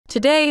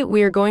Today,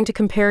 we are going to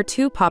compare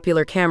two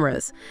popular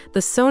cameras,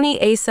 the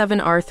Sony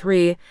A7R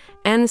III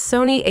and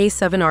Sony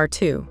A7R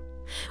II.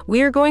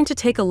 We are going to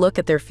take a look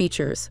at their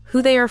features,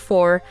 who they are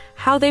for,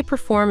 how they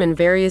perform in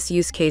various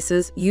use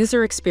cases,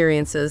 user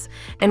experiences,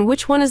 and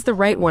which one is the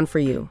right one for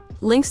you.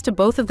 Links to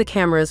both of the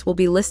cameras will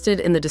be listed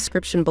in the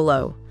description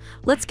below.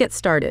 Let's get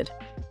started.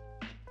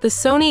 The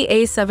Sony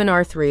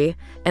A7R III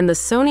and the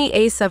Sony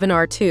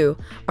A7R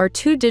II are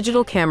two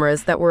digital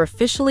cameras that were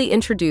officially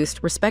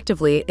introduced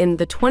respectively in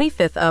the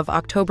 25th of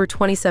October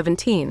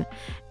 2017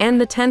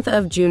 and the 10th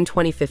of June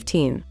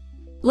 2015.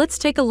 Let's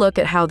take a look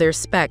at how their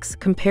specs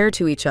compare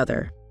to each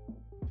other.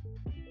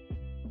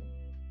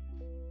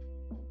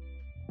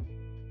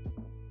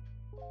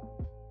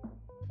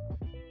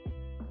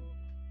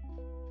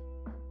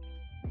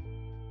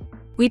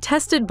 We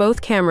tested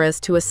both cameras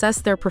to assess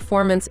their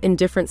performance in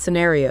different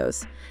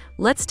scenarios.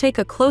 Let's take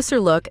a closer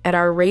look at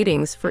our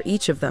ratings for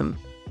each of them.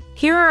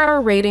 Here are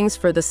our ratings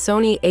for the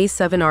Sony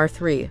A7R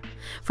III.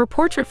 For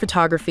portrait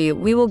photography,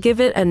 we will give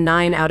it a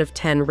 9 out of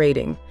 10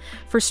 rating.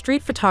 For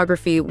street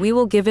photography, we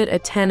will give it a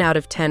 10 out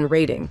of 10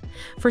 rating.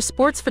 For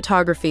sports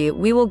photography,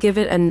 we will give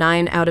it a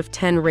 9 out of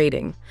 10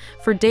 rating.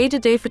 For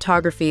day-to-day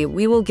photography,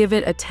 we will give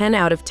it a 10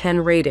 out of 10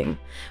 rating.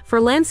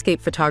 For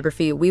landscape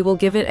photography, we will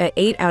give it an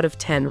 8 out of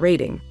 10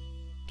 rating.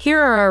 Here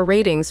are our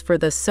ratings for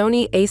the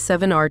Sony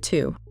A7R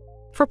II.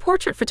 For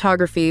portrait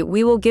photography,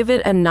 we will give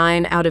it a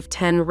 9 out of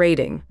 10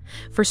 rating.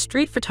 For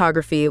street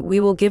photography,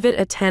 we will give it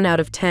a 10 out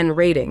of 10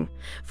 rating.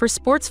 For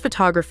sports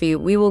photography,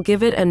 we will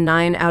give it a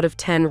 9 out of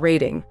 10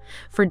 rating.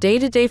 For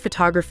day-to-day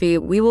photography,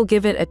 we will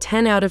give it a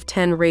 10 out of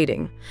 10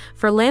 rating.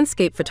 For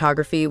landscape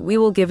photography, we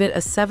will give it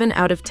a 7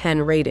 out of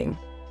 10 rating.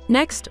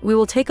 Next, we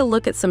will take a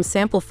look at some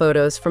sample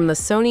photos from the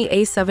Sony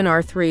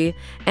A7R III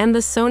and the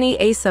Sony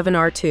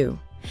A7R II.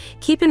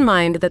 Keep in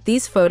mind that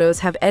these photos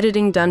have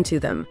editing done to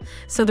them,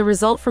 so the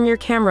result from your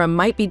camera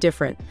might be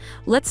different.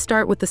 Let's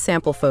start with the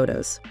sample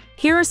photos.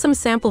 Here are some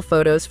sample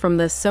photos from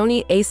the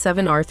Sony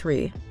A7R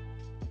III.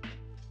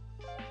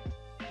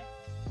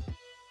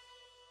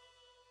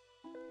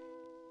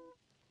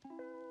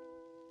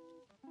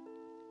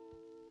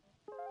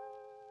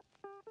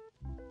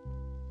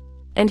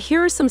 And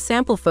here are some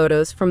sample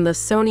photos from the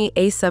Sony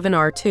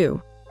A7R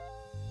II.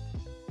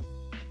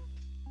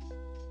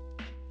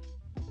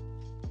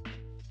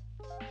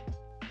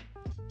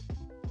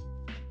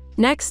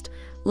 Next,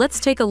 let's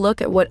take a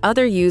look at what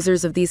other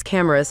users of these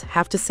cameras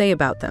have to say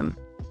about them.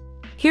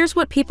 Here's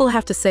what people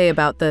have to say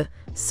about the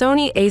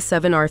Sony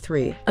A7R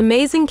III.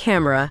 Amazing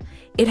camera.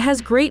 It has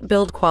great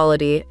build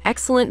quality,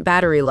 excellent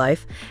battery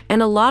life,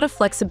 and a lot of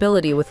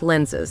flexibility with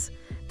lenses.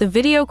 The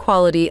video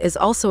quality is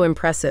also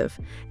impressive,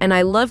 and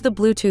I love the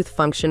Bluetooth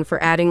function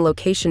for adding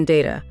location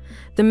data.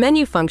 The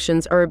menu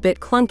functions are a bit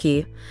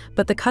clunky,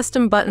 but the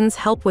custom buttons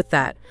help with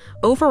that.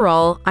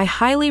 Overall, I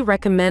highly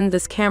recommend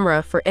this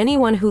camera for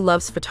anyone who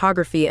loves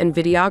photography and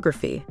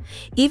videography.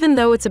 Even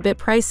though it's a bit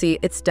pricey,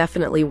 it's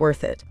definitely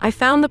worth it. I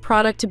found the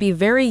product to be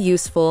very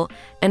useful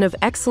and of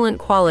excellent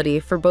quality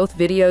for both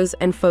videos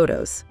and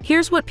photos.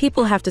 Here's what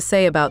people have to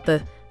say about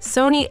the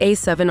Sony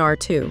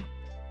A7R II.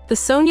 The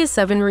Sony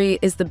A7R III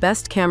is the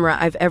best camera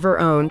I've ever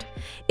owned.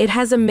 It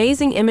has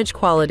amazing image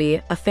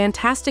quality, a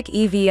fantastic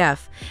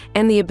EVF,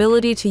 and the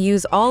ability to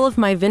use all of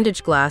my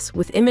vintage glass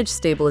with image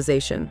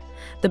stabilization.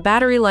 The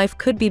battery life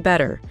could be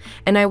better,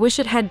 and I wish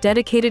it had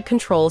dedicated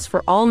controls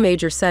for all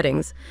major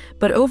settings,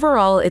 but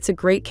overall it's a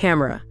great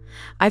camera.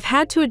 I've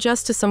had to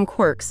adjust to some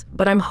quirks,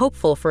 but I'm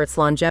hopeful for its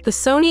longevity. The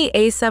Sony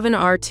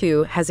A7R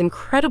II has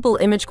incredible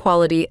image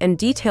quality and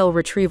detail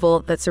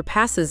retrieval that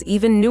surpasses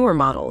even newer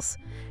models.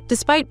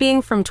 Despite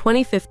being from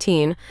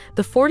 2015,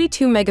 the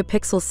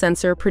 42-megapixel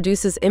sensor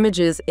produces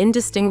images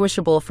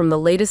indistinguishable from the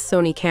latest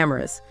Sony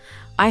cameras.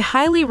 I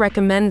highly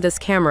recommend this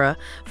camera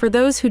for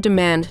those who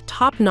demand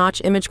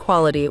top-notch image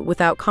quality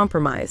without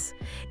compromise.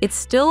 It's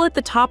still at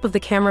the top of the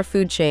camera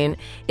food chain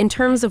in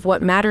terms of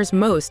what matters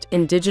most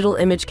in digital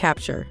image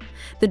capture.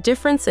 The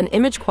difference in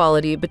image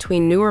quality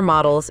between newer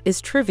models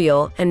is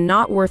trivial and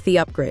not worth the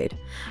upgrade.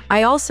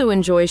 I also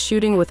enjoy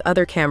shooting with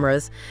other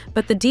cameras,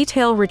 but the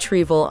detail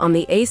retrieval on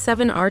the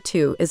A7R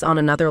II is on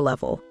another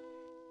level.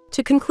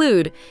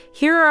 To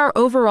here are our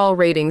overall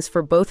ratings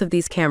for both of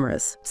these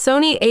cameras.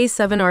 Sony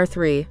A7R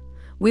III.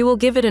 We will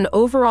give it an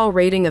overall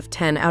rating of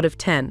 10 out of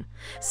 10.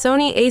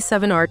 Sony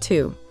A7R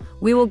II.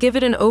 We will give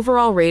it an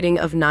overall rating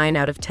of 9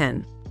 out of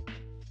 10.